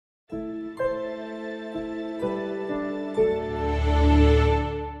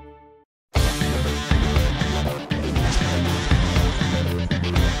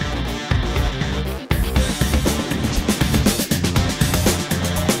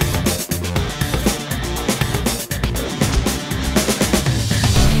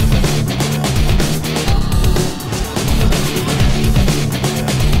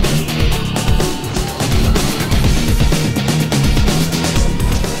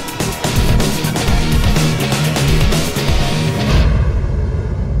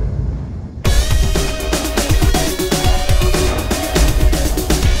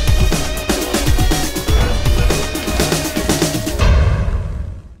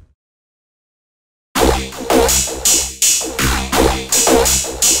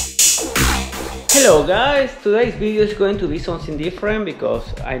Hello guys, today's video is going to be something different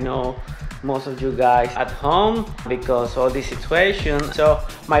because I know most of you guys at home because of this situation. So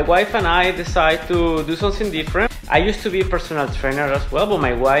my wife and I decided to do something different. I used to be a personal trainer as well, but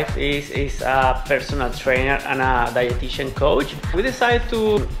my wife is a personal trainer and a dietitian coach. We decided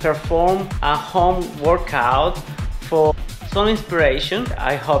to perform a home workout for some inspiration.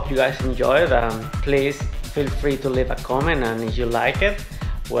 I hope you guys enjoy it, and please feel free to leave a comment, and if you like it,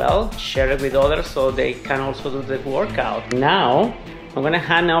 well, share it with others so they can also do the workout. Now, I'm gonna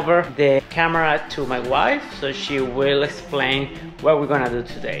hand over the camera to my wife so she will explain what we're gonna do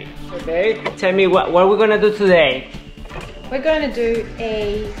today. Okay, tell me what we're gonna do today. We're gonna do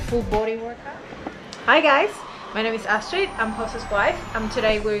a full body workout. Hi guys, my name is Astrid, I'm host's wife, and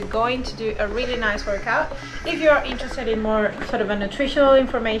today we're going to do a really nice workout. If you're interested in more sort of a nutritional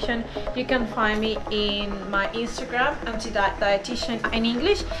information, you can find me in my Instagram, Dietitian in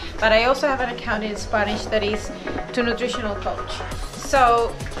English, but I also have an account in Spanish that is to nutritional coach.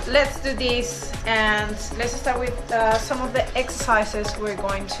 So let's do this, and let's start with some of the exercises we're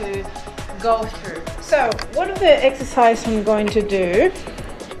going to go through. So one of the exercises I'm going to do,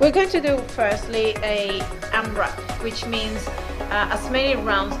 we're going to do firstly a AMRAP, which means as many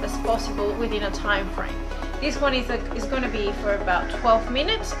rounds as possible within a time frame. This one is going to be for about 12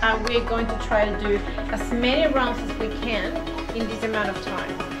 minutes, and we're going to try to do as many rounds as we can in this amount of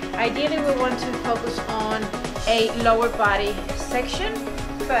time. Ideally, we want to focus on a lower body section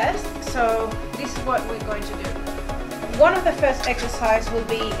first, so this is what we're going to do. One of the first exercises will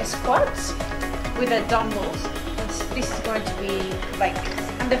be squats with the dumbbells. This is going to be like this.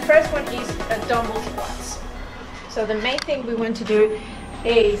 And the first one is a dumbbell squats. So the main thing we want to do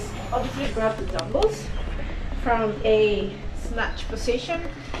is obviously grab the dumbbells from a snatch position,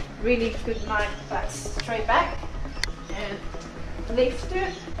 really good line back, straight back, and lift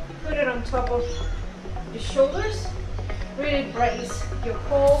it, put it on top of your shoulders, really brace your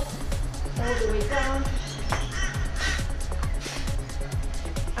core all the way down.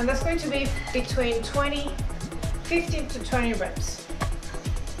 And that's going to be between 15 to 20 reps.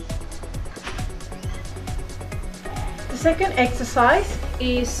 The second exercise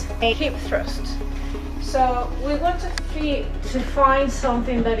is a hip thrust. So we want to find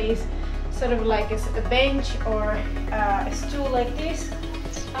something that is sort of like a bench or a stool like this.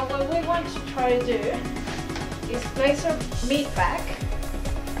 And what we want to try to do is place our mid back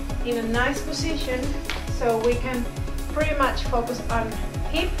in a nice position so we can pretty much focus on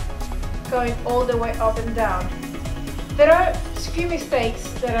hip going all the way up and down. There are a few mistakes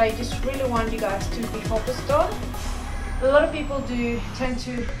that I just really want you guys to be focused on. A lot of people tend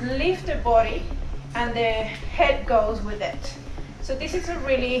to lift their body and their head goes with it. So this is a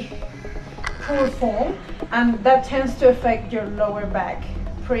really poor form, and that tends to affect your lower back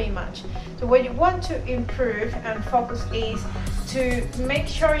pretty much. So what you want to improve and focus is to make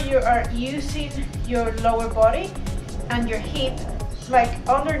sure you are using your lower body and your hip like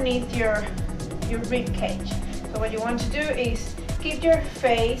underneath your rib cage. So what you want to do is keep your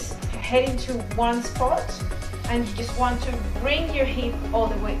face heading to one spot, and you just want to bring your hip all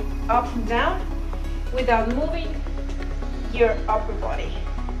the way up and down without moving your upper body.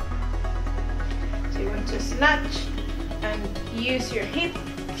 So you want to snatch and use your hip,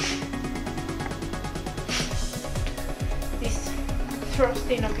 this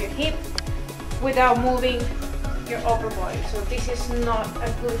thrusting of your hip without moving your upper body. So this is not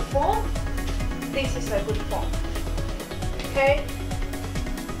a good form, this is a good form. Okay?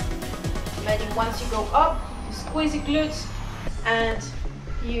 Then once you go up, you squeeze your glutes and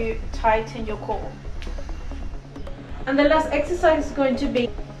you tighten your core. And the last exercise is going to be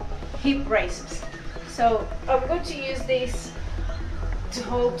hip raises. So I'm going to use this to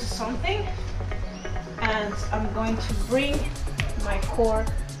hold to something, and I'm going to bring my core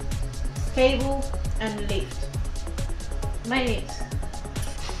stable and lift my knees.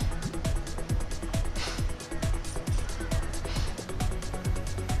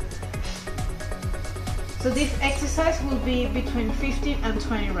 So this exercise will be between 15 and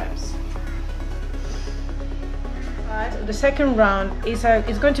 20 reps. Right, the second round is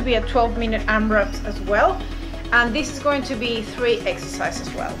going to be a 12-minute AMRAP as well, and this is going to be 3 exercises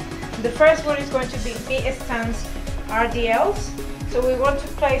as well. The first one is going to be feet stance RDLs. So we want to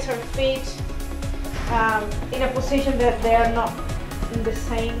place our feet in a position that they are not in the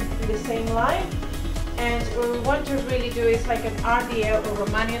same line, and what we want to really do is like an RDL or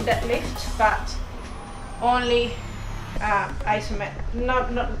Romanian deadlift, but only isometric,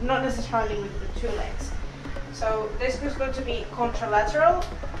 not necessarily with the 2 legs. So this is going to be contralateral,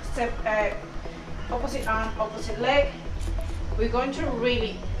 opposite arm, opposite leg. We're going to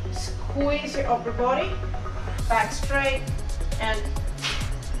really squeeze your upper body, back straight, and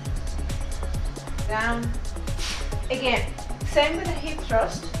down. Again, same with the hip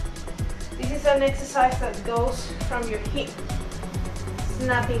thrust. This is an exercise that goes from your hip,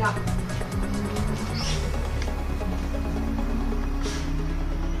 snapping up.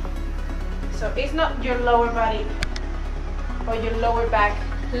 So it's not your lower body or your lower back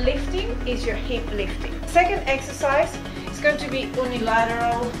lifting, it's your hip lifting. Second exercise is going to be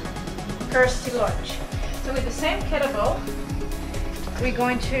unilateral cursty lunge. So with the same kettlebell, we're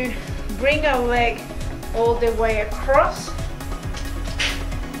going to bring our leg all the way across,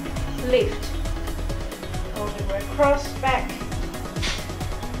 lift, all the way across, back,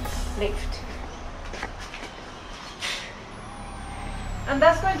 lift. And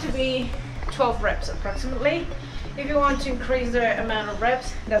that's going to be 12 reps approximately. If you want to increase the amount of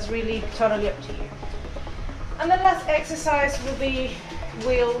reps, that's really totally up to you. And the last exercise will be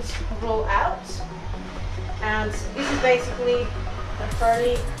wheels rollouts. And this is basically a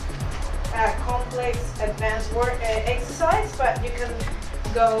fairly complex advanced work exercise, but you can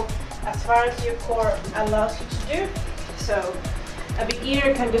go as far as your core allows you to do. So a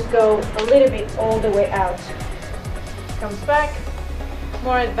beginner can just go a little bit all the way out, comes back.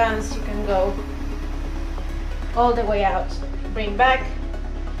 More advanced, you can go all the way out, bring back.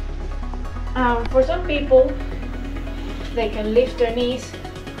 For some people, they can lift their knees,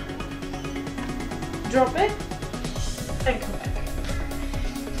 drop it, and come back.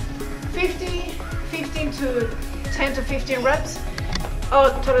 10 to 15 reps,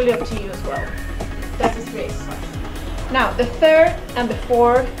 totally up to you as well. That's a great exercise. Now, the third and the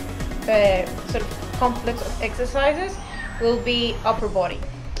fourth sort of complex of exercises will be upper body.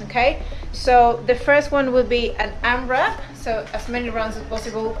 Okay, so the first one will be an AMRAP, so as many rounds as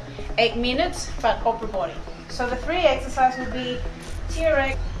possible, 8 minutes, but upper body. So the three exercises will be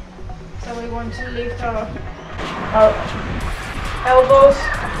TRX. So we want to lift our elbows,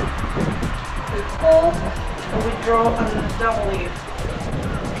 we pull, and we draw on the W.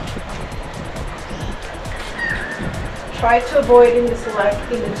 Try to avoid in the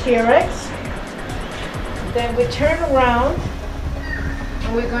TRX. Then we turn around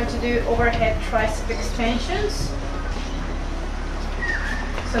and we're going to do overhead tricep extensions.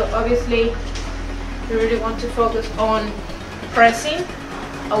 So obviously you really want to focus on pressing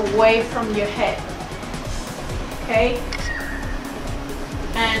away from your head. Okay?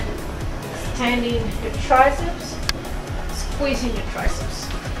 And extending your triceps, squeezing your triceps.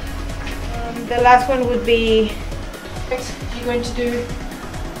 The last one would be you're going to do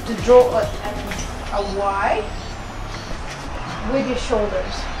to draw a Y with your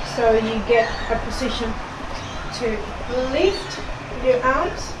shoulders, so you get a position to lift your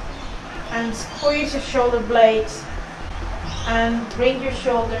arms and squeeze your shoulder blades and bring your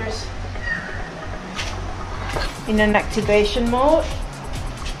shoulders in an activation mode.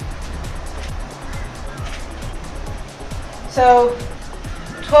 So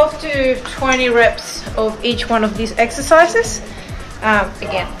 12 to 20 reps of each one of these exercises.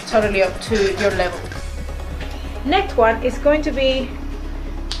 Again, totally up to your level. Next one is going to be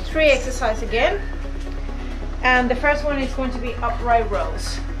 3 exercises again, and the first one is going to be upright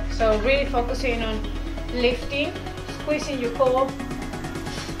rows. So really focusing on lifting, squeezing your core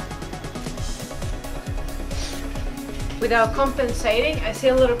without compensating. I see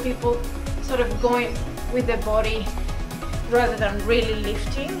a lot of people sort of going with their body rather than really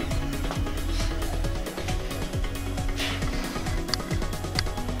lifting.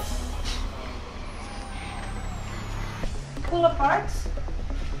 Pull aparts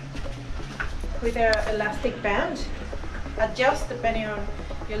with an elastic band. Adjust depending on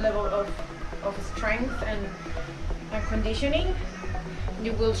your level of strength and conditioning.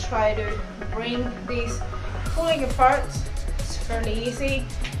 You will try to bring these pulling apart. It's fairly easy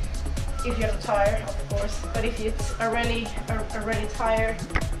if you're tired, of course, but if it's already tired,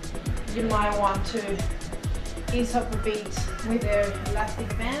 you might want to ease up a bit with the elastic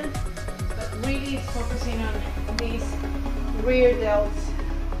band, but really focusing on these rear delts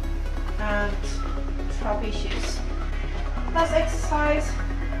and trapezius. Last exercise,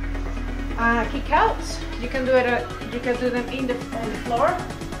 kickouts. You can do it. You can do them on the floor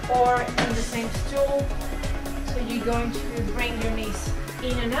or in the same stool. So you're going to bring your knees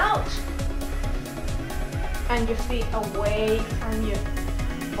in and out, and your feet away from your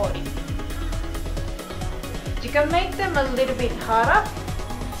body. You can make them a little bit harder,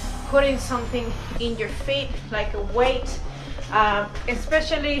 putting something in your feet like a weight,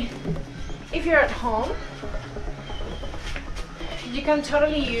 especially if you're at home. You can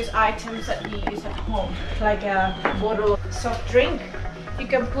totally use items that you use at home, like a bottle of soft drink. You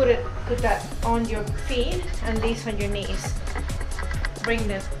can put that on your feet and this on your knees. Bring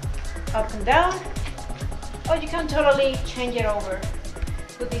them up and down, or you can totally change it over.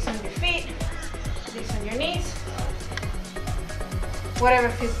 Put this on your feet, this on your knees. Whatever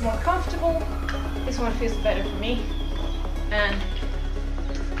feels more comfortable. This one feels better for me. And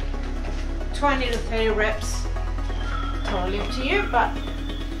 20 to 30 reps, totally up to you, but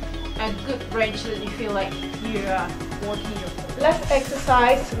a good range that you feel like you are working your core. Last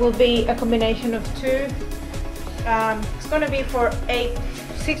exercise will be a combination of two. It's going to be for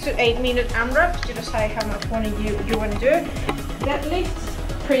 6 to 8 minute AMRAP. You decide how much one you want to do.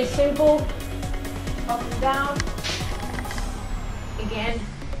 Deadlifts, pretty simple. Up and down. Again,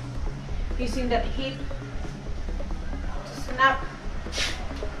 using that hip to snap.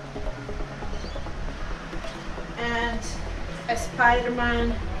 And a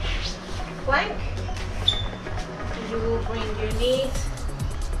spiderman plank. You will bring your knees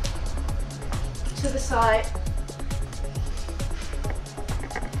to the side,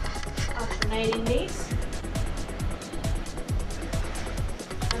 alternating these.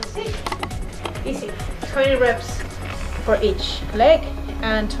 That's it. Easy. 20 reps for each leg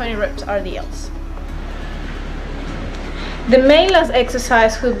and 20 reps RDLs. The main last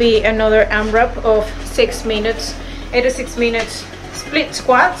exercise will be another AMRAP of 6 minutes, 8 to 6 minutes split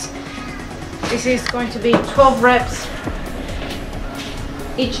squats. This is going to be 12 reps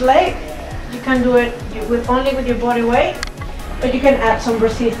each leg. You can do it only with your body weight, but you can add some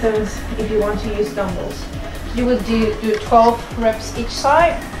resistance if you want to use dumbbells. You will do 12 reps each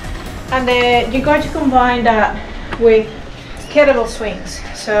side, and then you're going to combine that with kettlebell swings.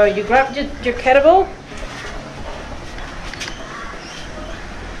 So you grab your kettlebell.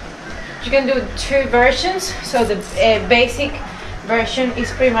 You can do two versions. So the basic version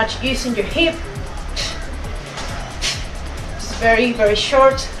is pretty much using your hip. It's very, very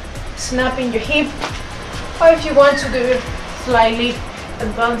short, snapping your hip. Or if you want to do a slightly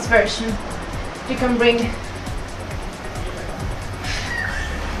advanced version, you can bring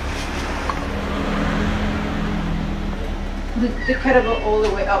the kettlebell all the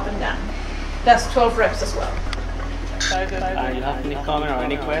way up and down. That's 12 reps as well. You have any comment or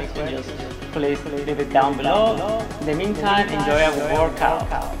any question, just please leave it down below. In the meantime, enjoy our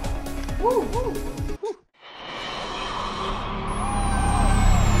workout. Woo, woo.